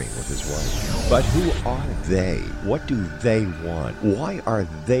sharing with his wife. But who are they? What do they want? Why are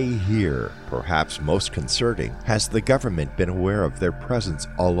they here? Perhaps most concerning, has the government been aware of their presence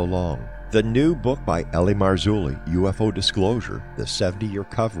all along? The new book by Ellie Marzulli, UFO Disclosure, the 70-year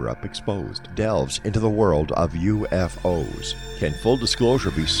cover-up exposed, delves into the world of UFOs. Can full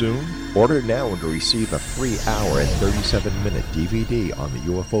disclosure be soon? Order now and receive a free hour and 37-minute DVD on the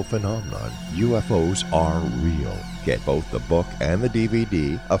UFO phenomenon. UFOs are real. Get both the book and the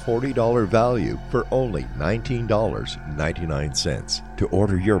DVD, a $40 value, for only $19.99. To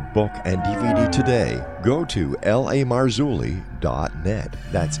order your book and DVD today, go to lamarzulli.net.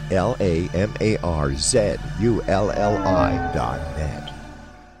 That's LAMARZULLI.net.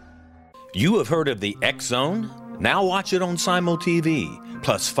 You have heard of the X Zone? Now watch it on Simul TV,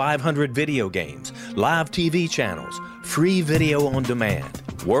 plus 500 video games, live TV channels, free video on demand,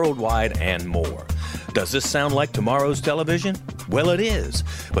 worldwide, and more. Does this sound like tomorrow's television? Well, it is,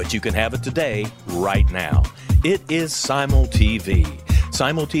 but you can have it today, right now. It is Simul TV.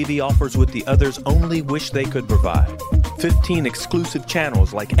 Simul TV offers what the others only wish they could provide. 15 exclusive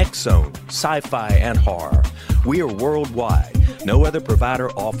channels like X-Zone, Sci-Fi, and Horror. We are worldwide. No other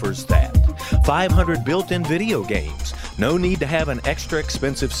provider offers that. 500 built-in video games. No need to have an extra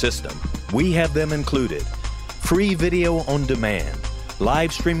expensive system. We have them included. Free video on demand.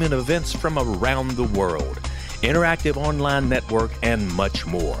 Live streaming events from around the world, interactive online network, and much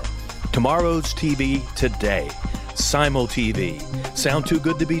more. Tomorrow's TV today. Simul TV. Sound too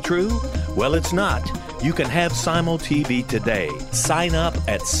good to be true? Well, it's not. You can have Simul TV today. Sign up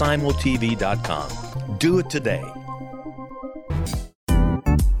at simultv.com. Do it today.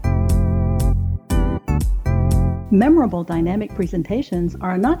 Memorable dynamic presentations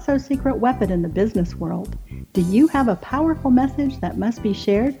are a not-so-secret weapon in the business world. Do you have a powerful message that must be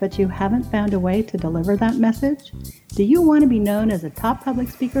shared, but you haven't found a way to deliver that message? Do you want to be known as a top public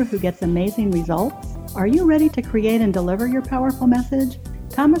speaker who gets amazing results? Are you ready to create and deliver your powerful message?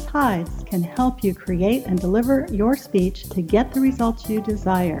 Thomas Hides can help you create and deliver your speech to get the results you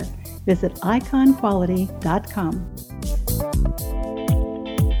desire. Visit iconquality.com.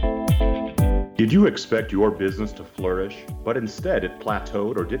 Did you expect your business to flourish, but instead it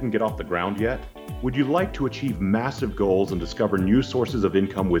plateaued or didn't get off the ground yet? Would you like to achieve massive goals and discover new sources of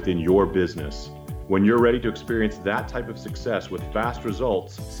income within your business? When you're ready to experience that type of success with fast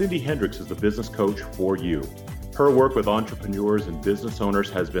results, Cindy Hendricks is the business coach for you. Her work with entrepreneurs and business owners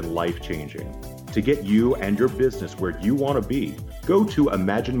has been life-changing. To get you and your business where you want to be, go to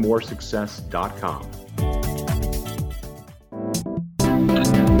imaginemoresuccess.com.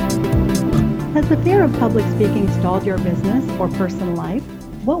 Has the fear of public speaking stalled your business or personal life?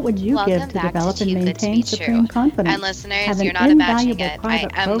 What would you give to develop and maintain supreme confidence? And listeners, you're not imagining it. I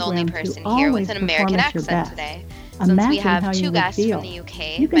am the only person here with an American accent today. Since we have two guests from the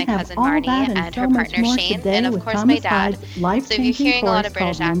UK, my cousin Marnie and her partner Shane, and of course my dad. So if you're hearing a lot of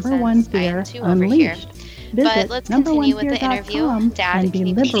British accents, I am too over here. But let's continue with the interview. Dad, and be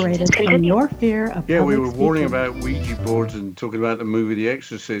liberated from your fear of we were speaking. warning about Ouija boards and talking about the movie The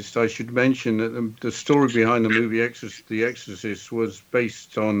Exorcist. I should mention that the story behind the movie The Exorcist was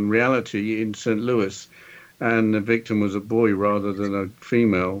based on reality in St. Louis, and the victim was a boy rather than a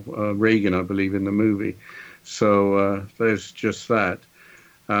female, Reagan, I believe, in the movie. So there's just that.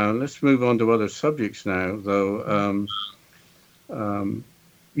 Let's move on to other subjects now, though.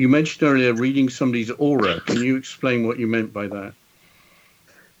 You mentioned earlier reading somebody's aura. Can you explain what you meant by that?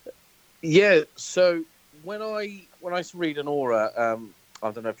 Yeah, so when I read an aura, I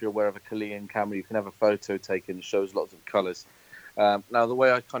don't know if you're aware of a Chilean camera. You can have a photo taken that shows lots of colours. Now, the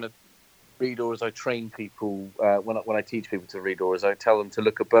way I kind of read auras, I train people when I teach people to read auras. I tell them to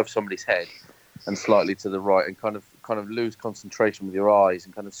look above somebody's head and slightly to the right, and kind of lose concentration with your eyes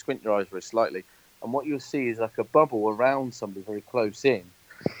and kind of squint your eyes very slightly. And what you'll see is like a bubble around somebody very close in.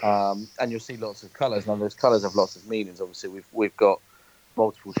 And you'll see lots of colours. Now, those colours have lots of meanings. Obviously, we've got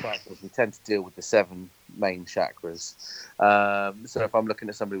multiple chakras. We tend to deal with the 7 main chakras. So if I'm looking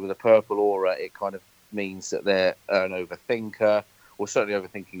at somebody with a purple aura, it kind of means that they're an overthinker, or certainly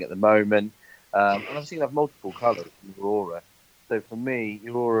overthinking at the moment. And obviously, you have multiple colours in your aura. So for me,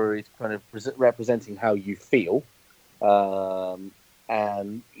 your aura is kind of representing how you feel.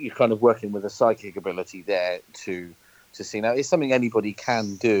 and you're kind of working with a psychic ability there to see. Now, it's something anybody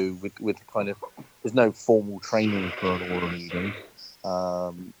can do with kind of, there's no formal training for an aura reading.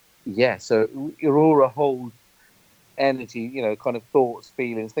 So your aura holds energy, kind of thoughts,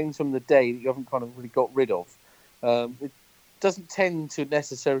 feelings, things from the day that you haven't kind of really got rid of. It doesn't tend to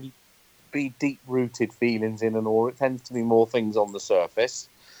necessarily be deep-rooted feelings in an aura. It tends to be more things on the surface,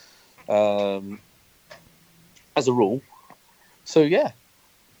 as a rule. So, yeah.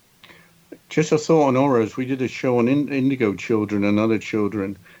 Just a thought on auras. We did a show on indigo children and other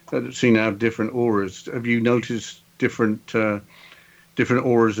children that seem to have different auras. Have you noticed different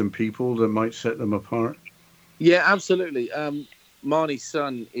auras in people that might set them apart? Yeah, absolutely. Marnie's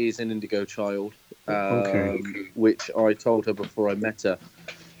son is an indigo child, which I told her before I met her.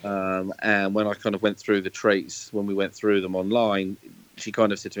 And when I kind of went through the traits, when we went through them online, she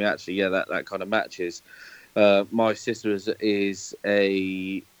kind of said to me, actually, yeah, that kind of matches. My sister is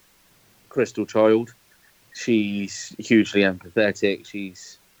a crystal child. She's hugely empathetic.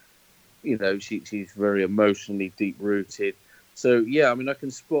 She's very emotionally deep-rooted. So, yeah, I mean, I can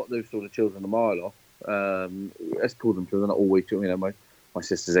spot those sort of children a mile off. Let's call them children, not always children. My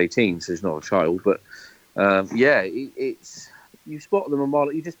sister's 18, so she's not a child. But, it's you spot them a mile.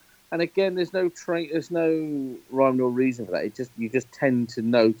 And again, there's no rhyme nor reason for that. You just tend to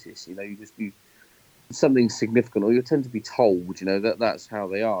notice, you something significant, or you tend to be told, that's how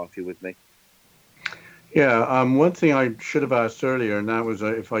they are, if you're with me. Yeah, one thing I should have asked earlier, and that was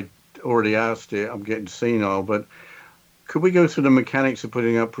if I already asked it, I'm getting senile, but could we go through the mechanics of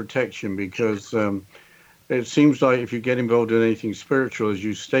putting up protection? Because it seems like if you get involved in anything spiritual, as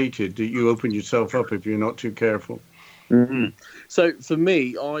you stated, that you open yourself up if you're not too careful. Mm-hmm. So for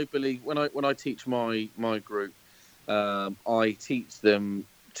me, I believe when I teach my group, I teach them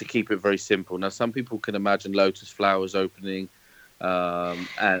to keep it very simple. Now, some people can imagine lotus flowers opening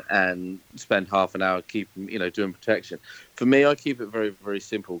and spend half an hour doing protection. For me, I keep it very, very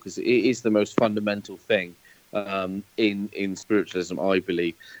simple because it is the most fundamental thing in spiritualism, I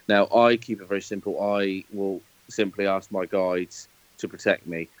believe. Now, I keep it very simple. I will simply ask my guides to protect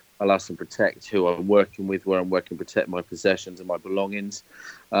me. I'll ask them to protect who I'm working with, where I'm working, protect my possessions and my belongings.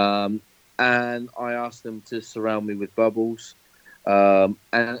 And I ask them to surround me with bubbles. And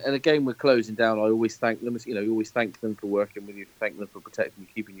again, we're closing down. I always thank them. You always thank them for working with you, thank them for protecting you,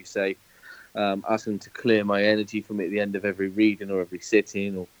 keeping you safe. Ask them to clear my energy from me at the end of every reading or every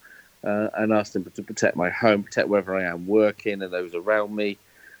sitting, and ask them to protect my home, protect wherever I am working and those around me.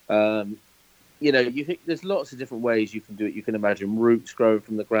 You think there's lots of different ways you can do it. You can imagine roots growing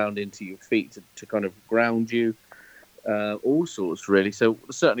from the ground into your feet to kind of ground you. All sorts, really. So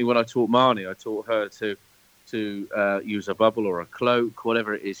certainly when I taught Marnie, I taught her to use a bubble or a cloak,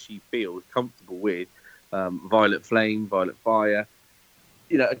 whatever it is she feels comfortable with. Violet flame, violet fire.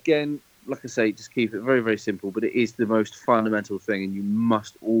 Again, like I say, just keep it very, very simple, but it is the most fundamental thing, and you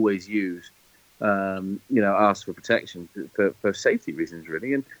must always use, ask for protection for safety reasons,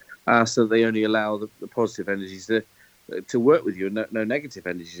 really, and ask that they only allow the positive energies to work with you, and no negative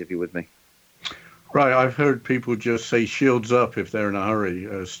energies, if you're with me. Right, I've heard people just say shields up if they're in a hurry,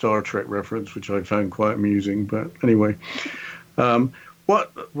 a Star Trek reference, which I found quite amusing. But anyway,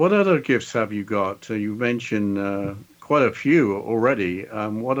 what other gifts have you got? You mentioned quite a few already.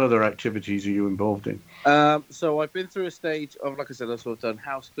 What other activities are you involved in? So I've been through a stage of, like I said, I've sort of done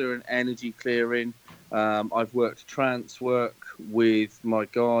house clearing, energy clearing. I've worked trance work with my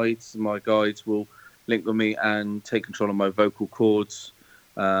guides. My guides will link with me and take control of my vocal cords.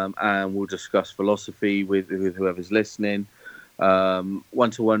 And we'll discuss philosophy with whoever's listening,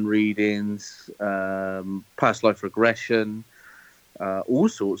 one-to-one readings, past life regression, all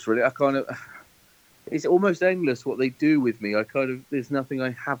sorts, really. It's almost endless what they do with me. There's nothing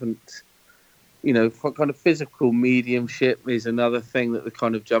I haven't, kind of physical mediumship is another thing that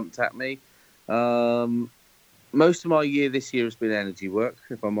kind of jumped at me. Most of my year this year has been energy work,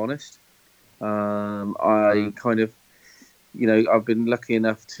 if I'm honest. I kind of, I've been lucky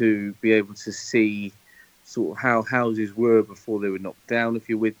enough to be able to see sort of how houses were before they were knocked down, if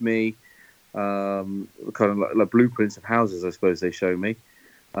you're with me. Kind of like blueprints of houses, I suppose they show me.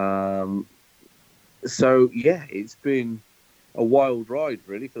 So, yeah, it's been a wild ride,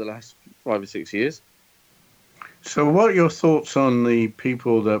 really, for the last 5 or 6 years. So what are your thoughts on the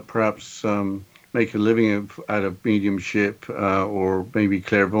people that perhaps make a living out of mediumship or maybe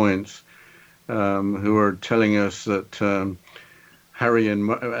clairvoyance, who are telling us that Harry and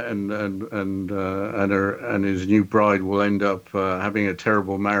his new bride will end up having a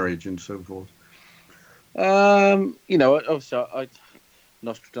terrible marriage and so forth? Obviously,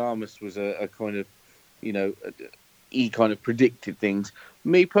 Nostradamus was a kind of, he kind of predicted things.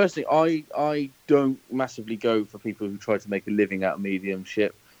 Me personally, I don't massively go for people who try to make a living out of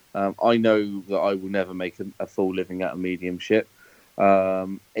mediumship. I know that I will never make a full living out of mediumship.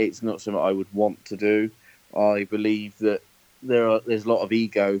 It's not something I would want to do. I believe that there's a lot of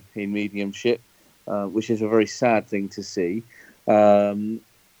ego in mediumship, which is a very sad thing to see.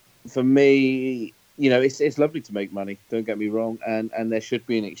 For me, it's lovely to make money. Don't get me wrong, and there should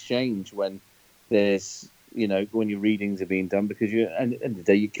be an exchange when there's when your readings are being done, because at the end of the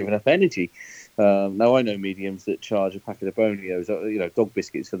day, you're giving up energy. Now, I know mediums that charge a packet of bonios, dog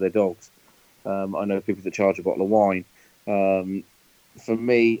biscuits for their dogs. I know people that charge a bottle of wine. For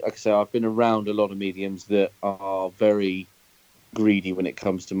me, like I say, I've been around a lot of mediums that are very greedy when it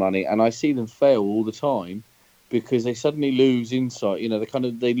comes to money, and I see them fail all the time because they suddenly lose insight.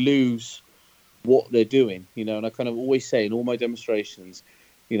 They lose what they're doing. And I kind of always say in all my demonstrations,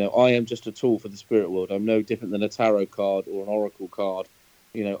 I am just a tool for the spirit world. I'm no different than a tarot card or an oracle card.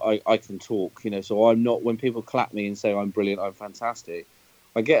 I can talk, so I'm not, when people clap me and say I'm brilliant, I'm fantastic,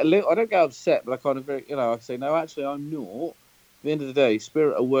 I don't get upset, but I kind of I say, no, actually I'm not. At the end of the day,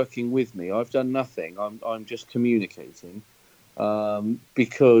 spirit are working with me. I've done nothing. I'm just communicating,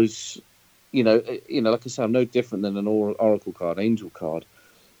 because, like I say, I'm no different than an oracle card, angel card.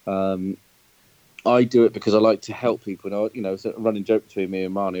 I do it because I like to help people. It's a running joke between me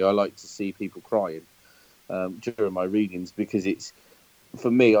and Marnie. I like to see people crying during my readings, because it's, for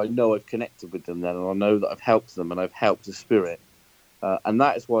me, I know I've connected with them then, and I know that I've helped them and I've helped the spirit. And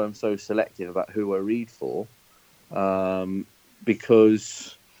that is why I'm so selective about who I read for.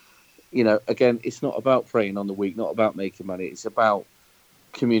 Because, again, it's not about preying on the weak, not about making money. It's about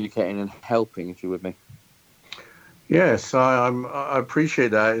communicating and helping, if you're with me. Yes, I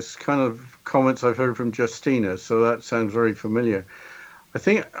appreciate that. It's kind of comments I've heard from Justina, so that sounds very familiar. I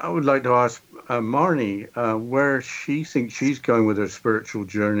think I would like to ask Marnie where she thinks she's going with her spiritual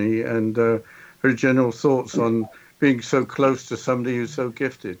journey, and her general thoughts on being so close to somebody who's so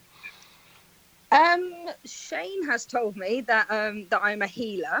gifted. Shane has told me that I'm a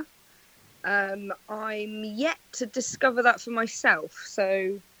healer. I'm yet to discover that for myself.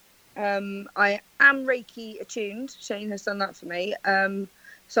 So I am Reiki attuned. Shane has done that for me.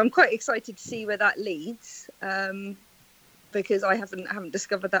 So I'm quite excited to see where that leads, because I haven't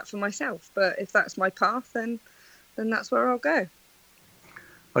discovered that for myself. But if that's my path, then that's where I'll go.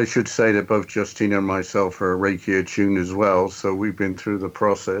 I should say that both Justina and myself are Reiki attuned as well. So we've been through the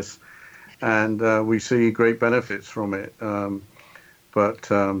process, and we see great benefits from it. But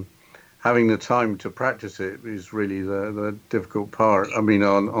having the time to practice it is really the difficult part. I mean,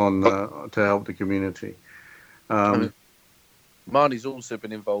 to help the community. Marnie's also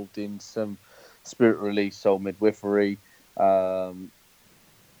been involved in some spirit release, soul midwifery, through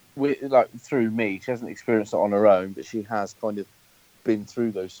me. She hasn't experienced it on her own, but she has kind of been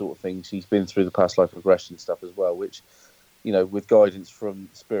through those sort of things. She's been through the past life regression stuff as well, which, with guidance from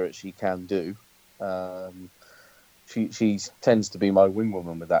spirit, she can do. She tends to be my wing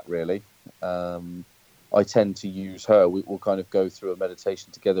woman with that, really. I tend to use her. We'll kind of go through a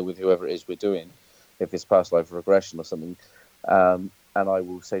meditation together with whoever it is we're doing, if it's past life regression or something. And I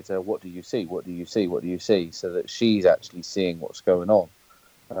will say to her, what do you see? What do you see? What do you see? So that she's actually seeing what's going on.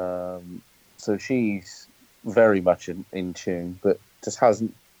 So she's very much in tune, but just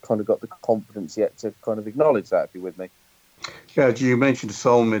hasn't kind of got the confidence yet to kind of acknowledge that, if you're with me. Yeah, you mentioned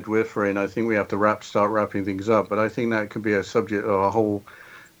soul midwifery, and I think we have to start wrapping things up, but I think that could be a subject of a whole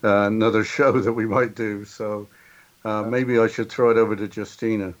another show that we might do. So maybe I should throw it over to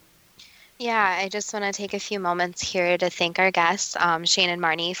Justina. Yeah, I just want to take a few moments here to thank our guests, Shane and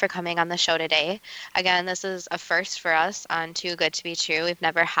Marnie, for coming on the show today. Again, this is a first for us on Too Good to Be True. We've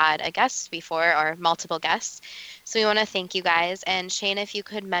never had a guest before, or multiple guests. So we want to thank you guys. And Shane, if you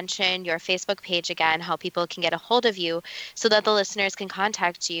could mention your Facebook page again, how people can get a hold of you so that the listeners can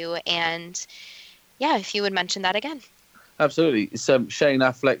contact you. And yeah, if you would mention that again. Absolutely. It's Shane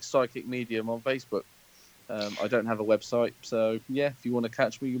Affleck, Psychic Medium on Facebook. I don't have a website, so yeah, if you want to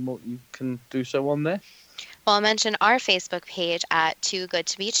catch me, you can do so on there. Well, I'll mention our Facebook page at Too Good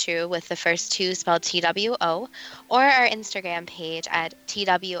to Be True, with the first two spelled TWO, or our Instagram page at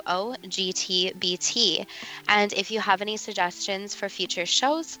TWOGTBT. And if you have any suggestions for future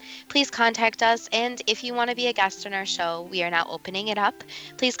shows, please contact us. And if you want to be a guest on our show, we are now opening it up.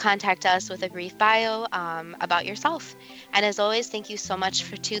 Please contact us with a brief bio about yourself. And as always, thank you so much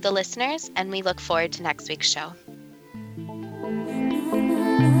to the listeners, and we look forward to next week's show.